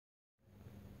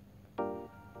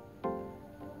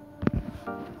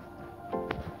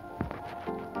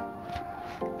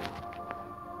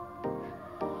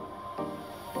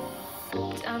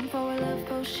Time for a love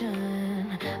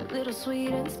potion, a little sweet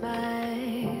and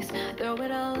spice. Throw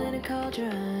it all in a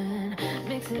cauldron,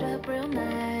 mix it up real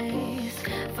nice.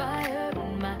 Fire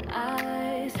in my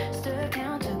eyes, stir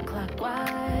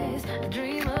counterclockwise. I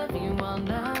dream of you all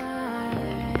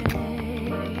night.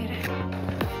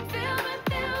 Filled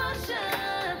with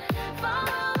emotion,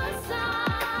 follow the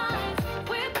signs.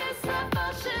 With this love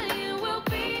potion, you will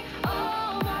be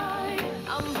alright.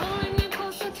 I'm pulling you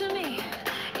closer to me.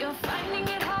 You're finding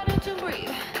it harder to breathe.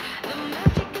 The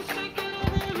magic is taking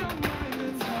over your mind.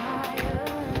 It's higher.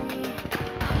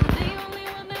 I'm the only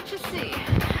one that you see.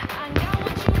 I got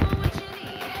what you want, what you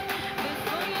need.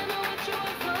 Before you know what you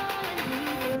are falling,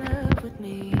 deep in love with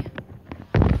me.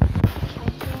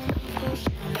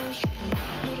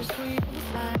 Little sweet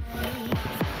inside.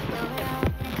 Throw it out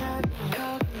and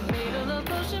cut. Made a love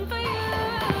potion for you.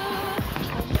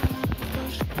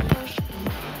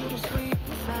 Little sweet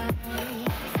inside.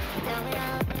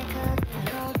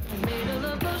 Made a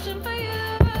love potion for you.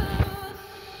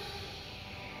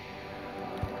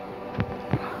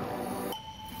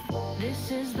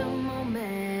 This is the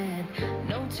moment,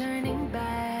 no turning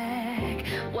back.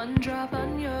 One drop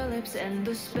on your lips and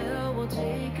the spell will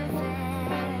take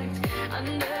effect.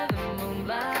 Under the moon